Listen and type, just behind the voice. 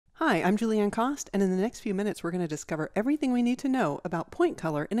Hi, I'm Julianne Cost, and in the next few minutes we're going to discover everything we need to know about point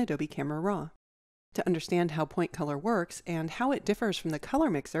color in Adobe Camera Raw. To understand how point color works and how it differs from the color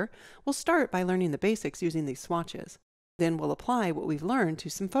mixer, we'll start by learning the basics using these swatches. Then we'll apply what we've learned to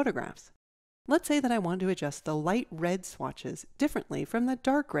some photographs. Let's say that I want to adjust the light red swatches differently from the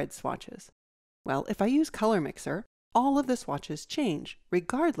dark red swatches. Well, if I use Color Mixer, all of the swatches change,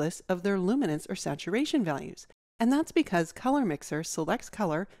 regardless of their luminance or saturation values. And that's because Color Mixer selects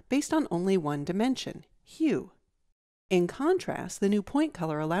color based on only one dimension, hue. In contrast, the new point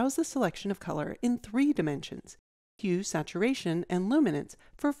color allows the selection of color in 3 dimensions, hue, saturation, and luminance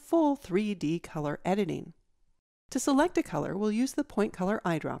for full 3D color editing. To select a color, we'll use the point color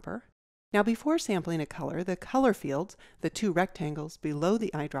eyedropper. Now before sampling a color, the color fields, the 2 rectangles below the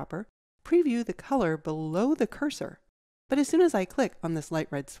eyedropper, preview the color below the cursor. But as soon as I click on this light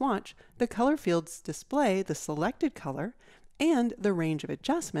red swatch, the color fields display the selected color and the range of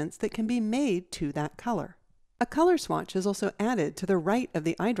adjustments that can be made to that color. A color swatch is also added to the right of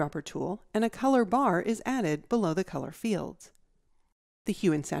the eyedropper tool, and a color bar is added below the color fields. The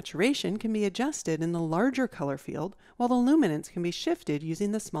hue and saturation can be adjusted in the larger color field, while the luminance can be shifted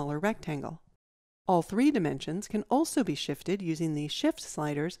using the smaller rectangle. All 3 dimensions can also be shifted using the shift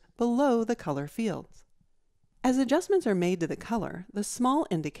sliders below the color fields. As adjustments are made to the color, the small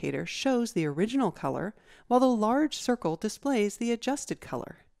indicator shows the original color, while the large circle displays the adjusted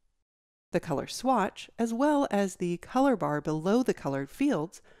color. The color swatch, as well as the color bar below the colored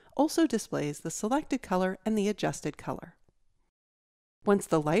fields, also displays the selected color and the adjusted color. Once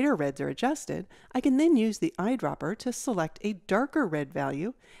the lighter reds are adjusted, I can then use the eyedropper to select a darker red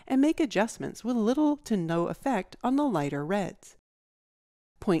value and make adjustments with little to no effect on the lighter reds.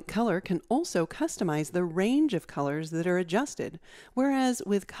 Point color can also customize the range of colors that are adjusted, whereas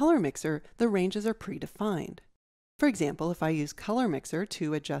with Color Mixer, the ranges are predefined. For example, if I use Color Mixer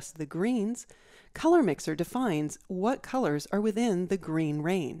to adjust the greens, Color Mixer defines what colors are within the green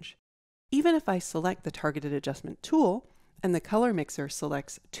range. Even if I select the Targeted Adjustment tool, and the Color Mixer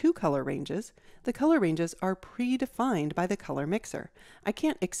selects 2 color ranges, the color ranges are predefined by the Color Mixer. I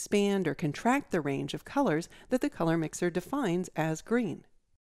can't expand or contract the range of colors that the Color Mixer defines as green.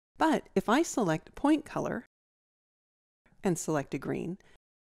 But if I select point color and select a green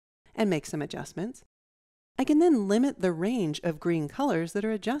and make some adjustments, I can then limit the range of green colors that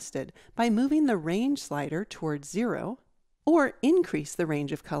are adjusted by moving the range slider towards 0, or increase the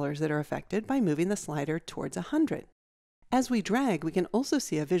range of colors that are affected by moving the slider towards 100. As we drag, we can also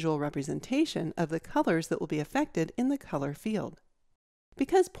see a visual representation of the colors that will be affected in the color field.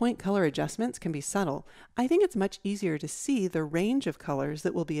 Because point color adjustments can be subtle, I think it's much easier to see the range of colors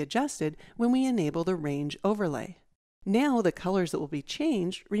that will be adjusted when we enable the range overlay. Now the colors that will be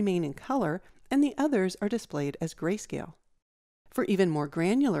changed remain in color, and the others are displayed as grayscale. For even more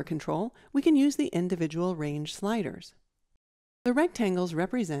granular control, we can use the individual range sliders. The rectangles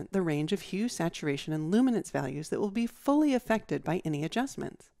represent the range of hue, saturation, and luminance values that will be fully affected by any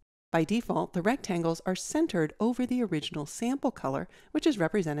adjustments. By default, the rectangles are centered over the original sample color, which is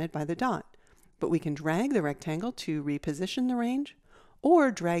represented by the dot, but we can drag the rectangle to reposition the range,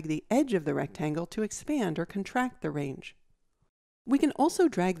 or drag the edge of the rectangle to expand or contract the range. We can also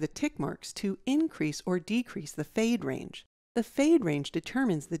drag the tick marks to increase or decrease the fade range. The fade range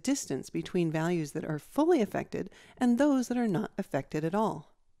determines the distance between values that are fully affected and those that are not affected at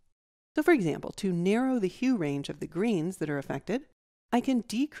all. So for example, to narrow the hue range of the greens that are affected, I can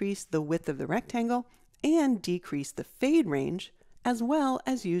decrease the width of the rectangle and decrease the fade range, as well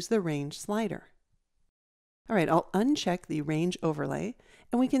as use the range slider. All right, I'll uncheck the range overlay,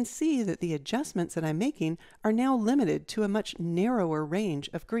 and we can see that the adjustments that I'm making are now limited to a much narrower range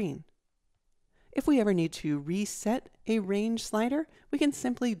of green. If we ever need to reset a range slider, we can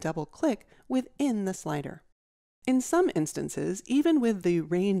simply double-click within the slider. In some instances, even with the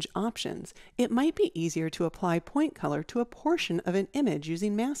range options, it might be easier to apply point color to a portion of an image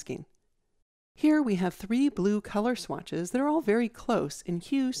using masking. Here we have 3 blue color swatches that are all very close in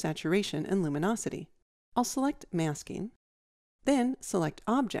hue, saturation, and luminosity. I'll select Masking, then select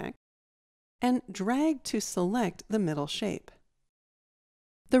Object, and drag to select the middle shape.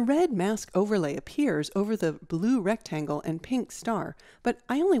 The red mask overlay appears over the blue rectangle and pink star, but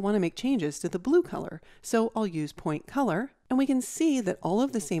I only want to make changes to the blue color, so I'll use point color, and we can see that all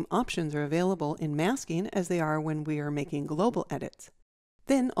of the same options are available in masking as they are when we are making global edits.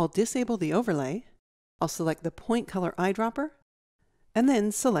 Then I'll disable the overlay, I'll select the point color eyedropper, and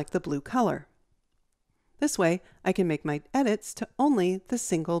then select the blue color. This way, I can make my edits to only the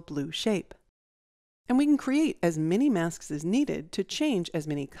single blue shape. And we can create as many masks as needed to change as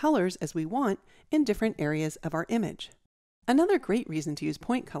many colors as we want in different areas of our image. Another great reason to use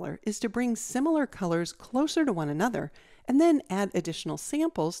point color is to bring similar colors closer to one another and then add additional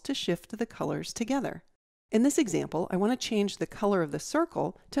samples to shift the colors together. In this example, I want to change the color of the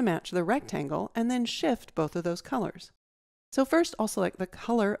circle to match the rectangle and then shift both of those colors. So first I'll select the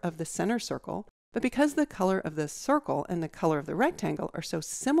color of the center circle, but because the color of the circle and the color of the rectangle are so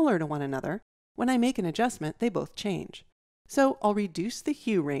similar to one another, when I make an adjustment, they both change. So I'll reduce the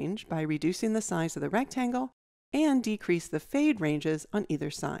hue range by reducing the size of the rectangle and decrease the fade ranges on either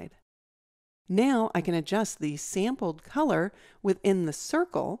side. Now I can adjust the sampled color within the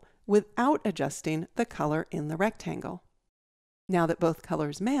circle without adjusting the color in the rectangle. Now that both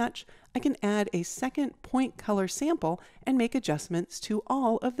colors match, I can add a second point color sample and make adjustments to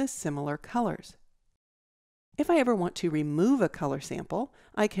all of the similar colors. If I ever want to remove a color sample,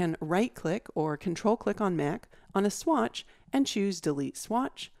 I can right-click or control-click on Mac on a swatch and choose Delete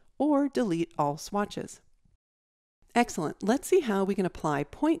Swatch or Delete All Swatches. Excellent. Let's see how we can apply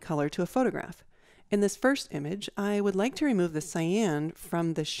point color to a photograph. In this first image, I would like to remove the cyan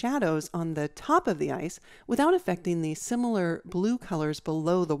from the shadows on the top of the ice without affecting the similar blue colors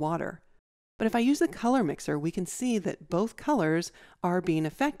below the water. But if I use the color mixer, we can see that both colors are being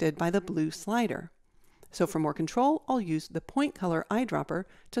affected by the blue slider. So for more control, I'll use the point color eyedropper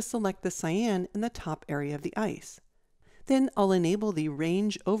to select the cyan in the top area of the ice. Then I'll enable the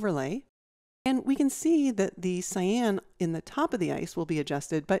range overlay. And we can see that the cyan in the top of the ice will be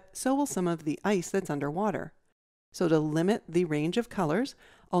adjusted, but so will some of the ice that's underwater. So to limit the range of colors,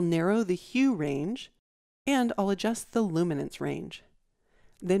 I'll narrow the hue range, and I'll adjust the luminance range.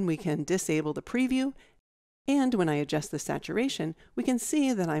 Then we can disable the preview, and when I adjust the saturation, we can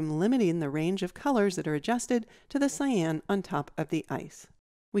see that I'm limiting the range of colors that are adjusted to the cyan on top of the ice.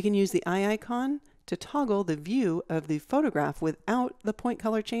 We can use the eye icon to toggle the view of the photograph without the point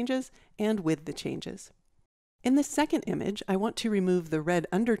color changes and with the changes. In the second image, I want to remove the red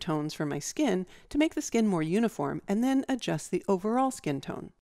undertones from my skin to make the skin more uniform and then adjust the overall skin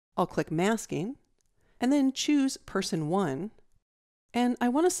tone. I'll click Masking and then choose Person 1, and I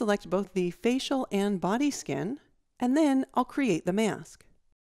want to select both the facial and body skin, and then I'll create the mask.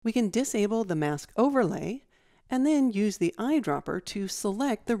 We can disable the mask overlay and then use the eyedropper to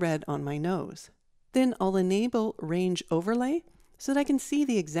select the red on my nose. Then I'll enable Range Overlay so that I can see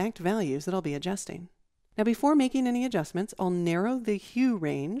the exact values that I'll be adjusting. Now before making any adjustments, I'll narrow the hue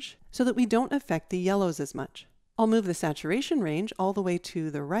range so that we don't affect the yellows as much. I'll move the saturation range all the way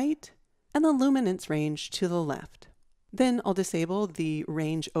to the right and the luminance range to the left. Then I'll disable the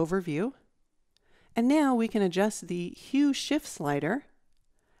Range Overview. And now we can adjust the Hue Shift slider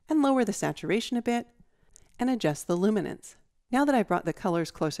and lower the saturation a bit and adjust the luminance. Now that I've brought the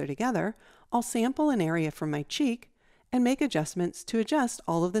colors closer together, I'll sample an area from my cheek and make adjustments to adjust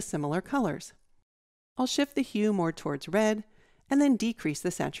all of the similar colors. I'll shift the hue more towards red and then decrease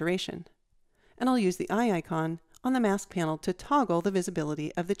the saturation. And I'll use the eye icon on the mask panel to toggle the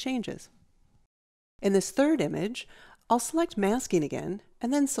visibility of the changes. In this third image, I'll select Masking again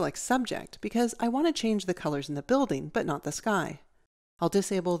and then select Subject because I want to change the colors in the building but not the sky. I'll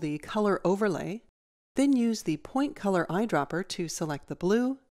disable the Color Overlay, then use the Point Color eyedropper to select the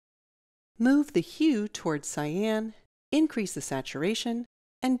blue, move the hue towards cyan, increase the saturation,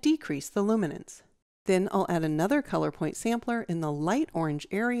 and decrease the luminance. Then I'll add another color point sampler in the light orange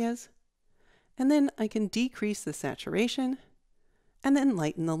areas, and then I can decrease the saturation and then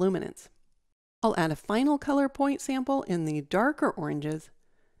lighten the luminance. I'll add a final color point sample in the darker oranges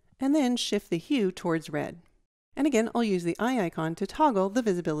and then shift the hue towards red. And again, I'll use the eye icon to toggle the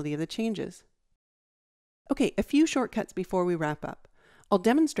visibility of the changes. Okay, a few shortcuts before we wrap up. I'll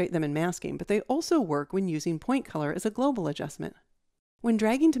demonstrate them in masking, but they also work when using point color as a global adjustment. When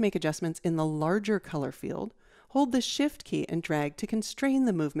dragging to make adjustments in the larger color field, hold the Shift key and drag to constrain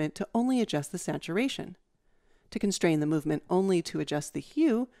the movement to only adjust the saturation. To constrain the movement only to adjust the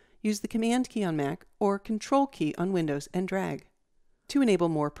hue, use the Command key on Mac or Control key on Windows and drag. To enable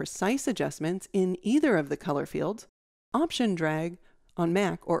more precise adjustments in either of the color fields, Option drag on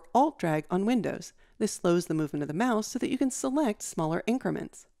Mac or Alt drag on Windows. This slows the movement of the mouse so that you can select smaller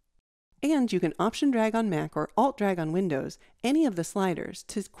increments. And you can Option drag on Mac or Alt drag on Windows any of the sliders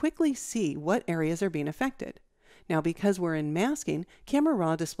to quickly see what areas are being affected. Now because we're in masking, Camera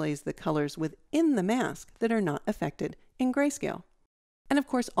Raw displays the colors within the mask that are not affected in grayscale. And of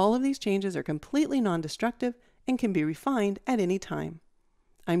course, all of these changes are completely non-destructive and can be refined at any time.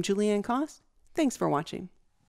 I'm Julianne Kost. Thanks for watching.